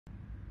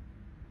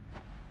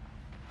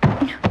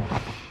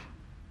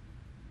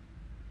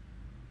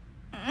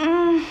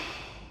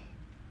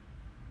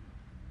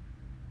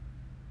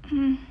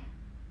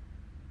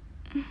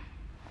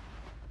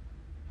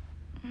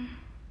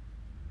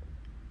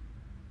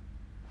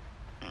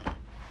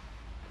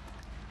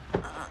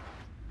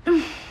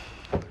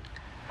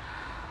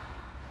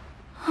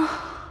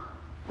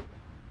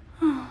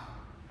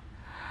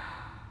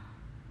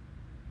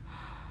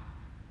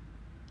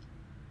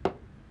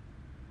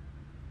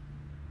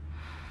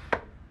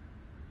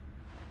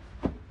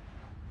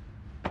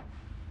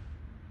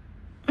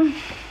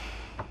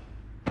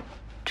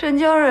陈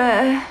娇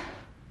蕊，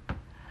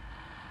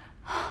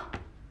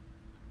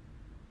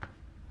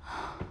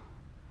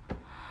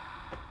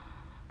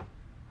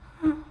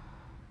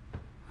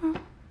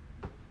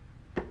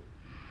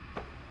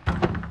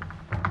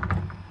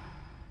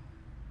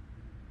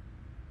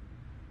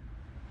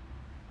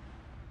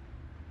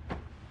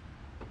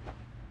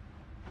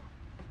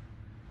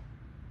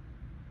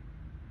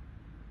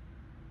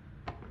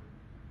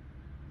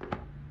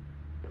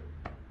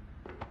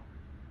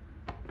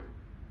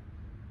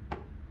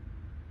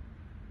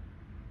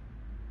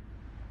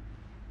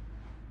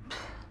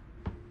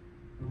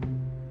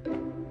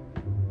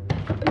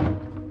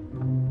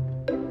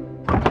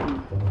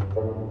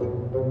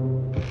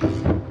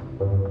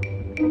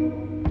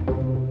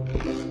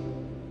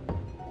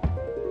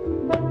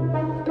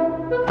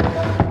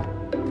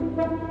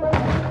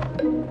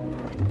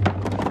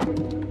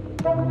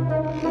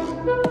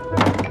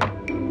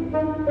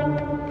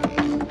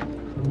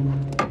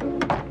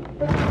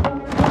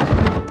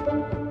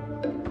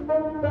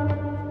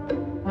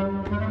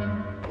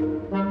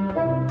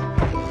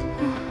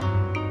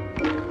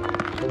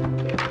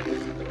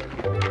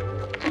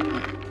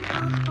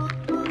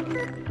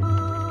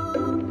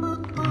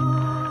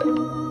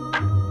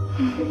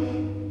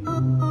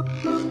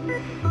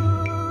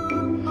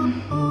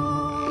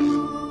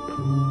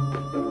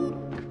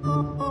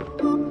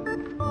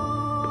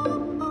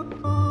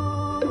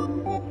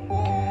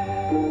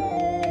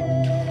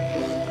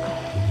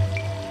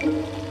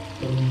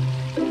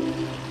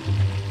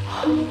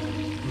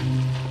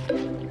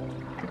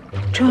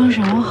装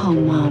什么好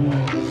妈妈？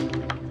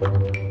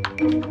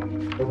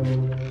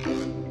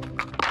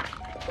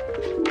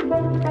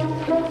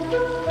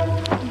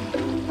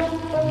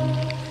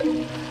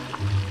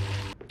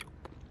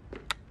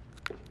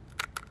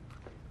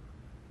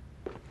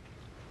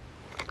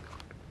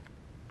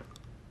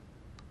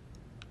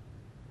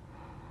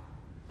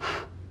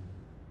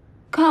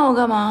看我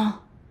干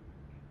嘛？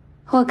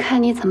我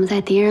看你怎么在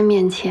敌人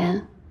面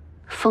前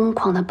疯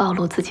狂地暴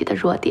露自己的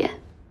弱点。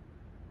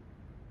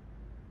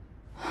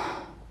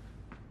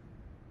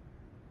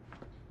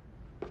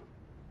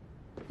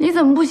你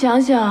怎么不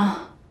想想？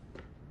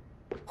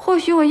或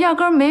许我压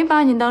根儿没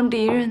把你当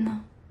敌人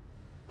呢。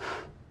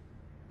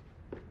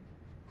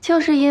就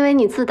是因为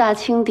你自大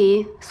轻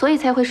敌，所以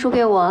才会输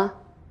给我。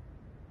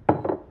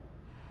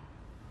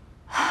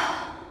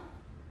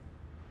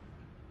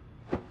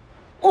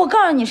我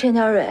告诉你，陈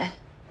小蕊，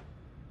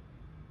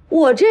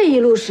我这一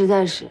路实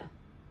在是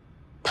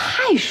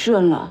太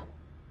顺了。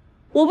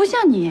我不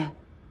像你，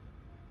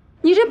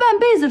你这半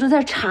辈子都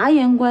在察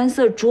言观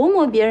色，琢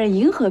磨别人，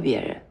迎合别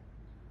人。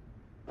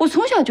我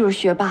从小就是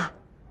学霸，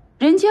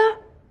人家，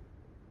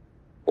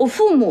我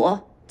父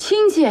母、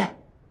亲戚、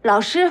老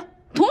师、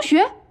同学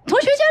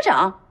家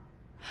长，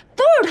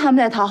都是他们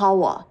在讨好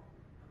我，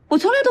我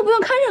从来都不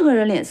用看任何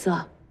人脸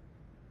色。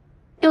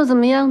又怎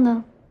么样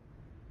呢？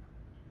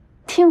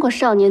听过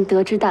少年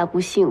得志大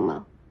不幸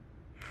吗？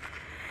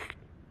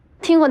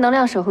听过能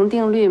量守恒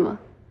定律吗？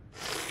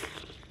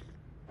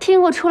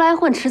听过出来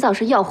混迟早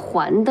是要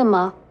还的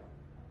吗？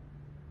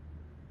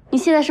你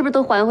现在是不是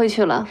都还回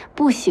去了？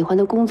不喜欢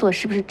的工作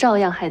是不是照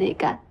样还得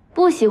干？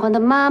不喜欢的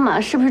妈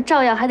妈是不是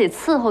照样还得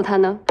伺候她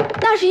呢？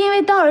那是因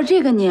为到了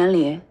这个年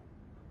龄，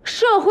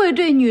社会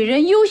对女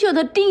人优秀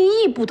的定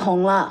义不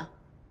同了，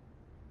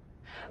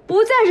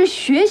不再是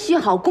学习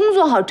好、工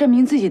作好证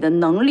明自己的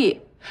能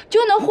力，就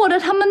能获得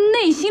他们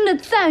内心的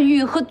赞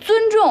誉和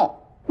尊重。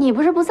你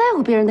不是不在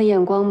乎别人的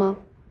眼光吗？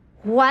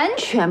完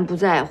全不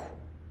在乎，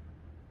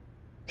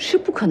是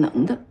不可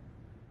能的。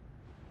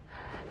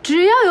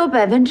只要有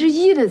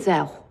1%的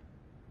在乎，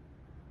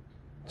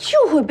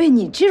就会被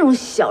你这种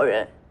小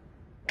人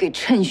给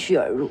趁虚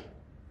而入。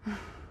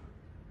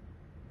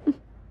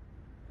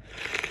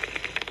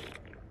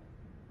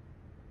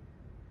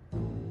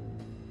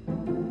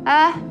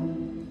哎，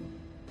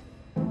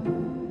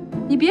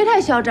你别太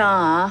嚣张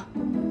啊！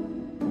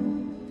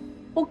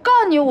我告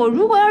诉你，我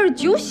如果要是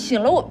酒醒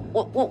了，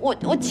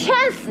我掐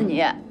死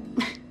你！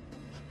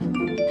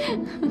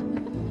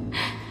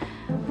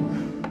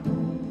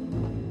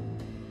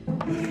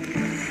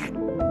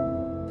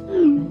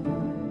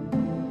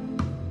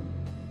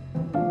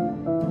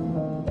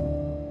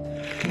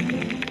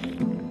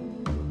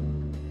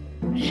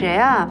谁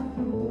啊？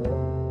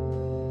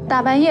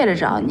大半夜的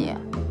找你，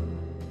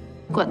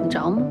管得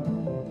着吗？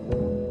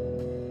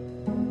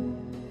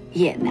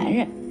野男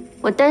人。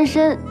我单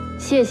身，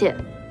谢谢。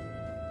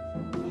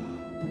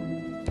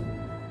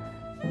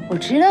我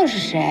知道是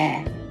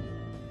谁，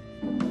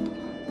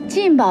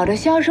劲宝的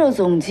销售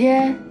总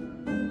监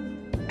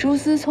朱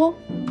思聪。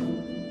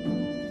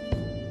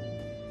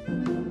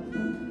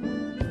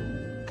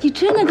你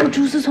真的跟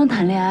朱思聪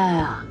谈恋爱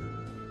啊？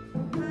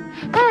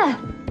哎，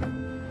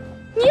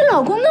你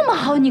老公那么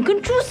好，你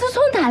跟朱思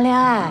聪谈恋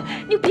爱，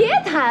你别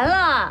谈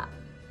了。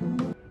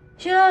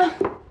行了，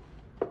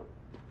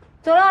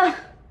走了，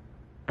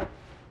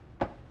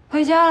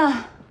回家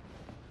了。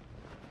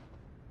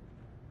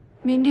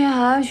明天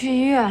还要去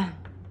医院。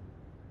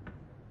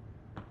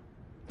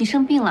你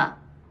生病了？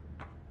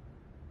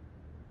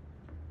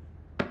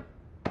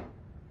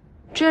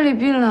这里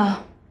病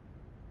了，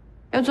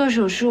要做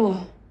手术，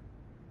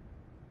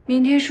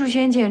明天术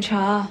前检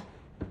查。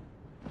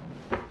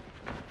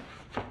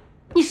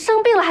你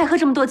生病了还喝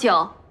这么多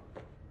酒？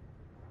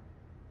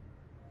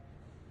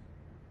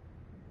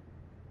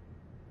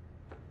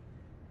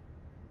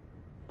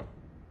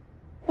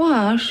我好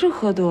像是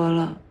喝多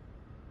了，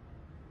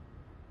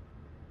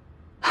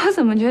我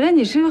怎么觉得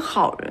你是个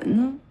好人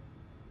呢？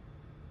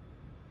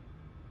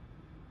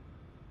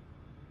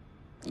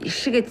你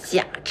是个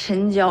假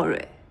陈娇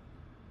蕊。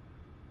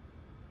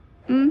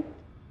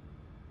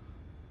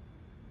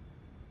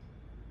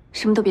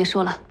什么都别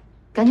说了，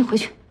赶紧回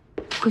去，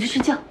回去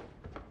睡觉。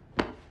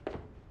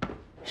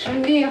生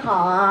病好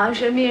啊，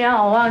生病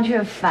让我忘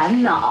却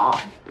烦恼。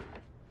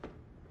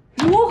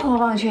如何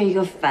忘却一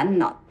个烦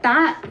恼？答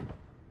案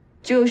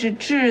就是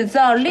制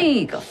造另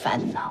一个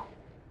烦恼。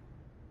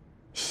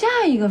下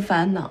一个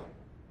烦恼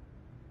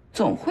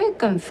总会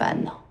更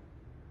烦恼。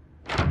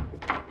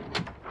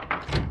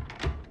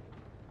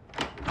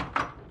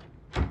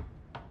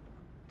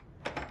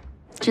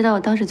知道我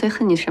当时最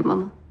恨你什么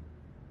吗？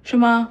是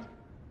吗？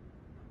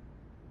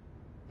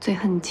最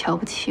恨你瞧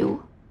不起我。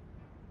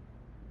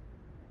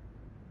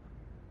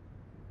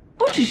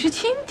我只是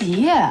轻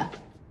敌，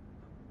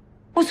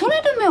我从来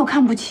都没有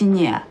看不起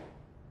你。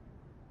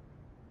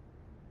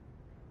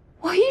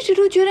我一直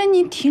都觉得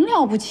你挺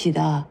了不起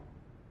的。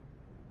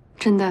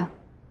真的？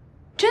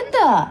真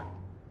的。啊，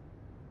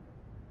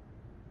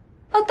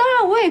当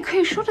然我也可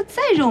以说的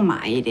再肉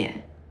麻一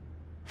点，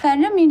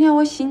反正明天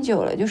我醒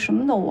酒了就什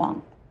么都忘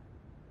了。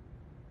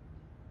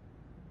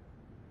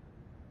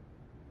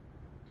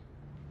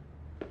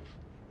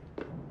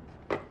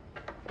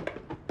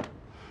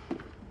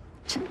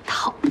真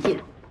讨厌。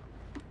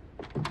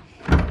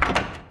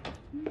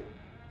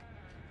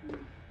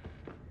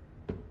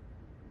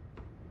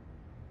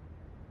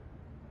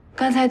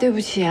刚才对不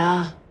起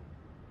啊。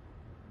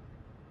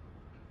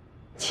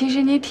其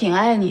实你挺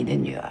爱你的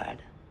女儿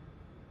的，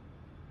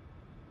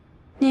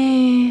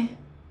你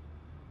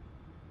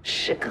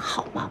是个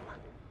好妈妈。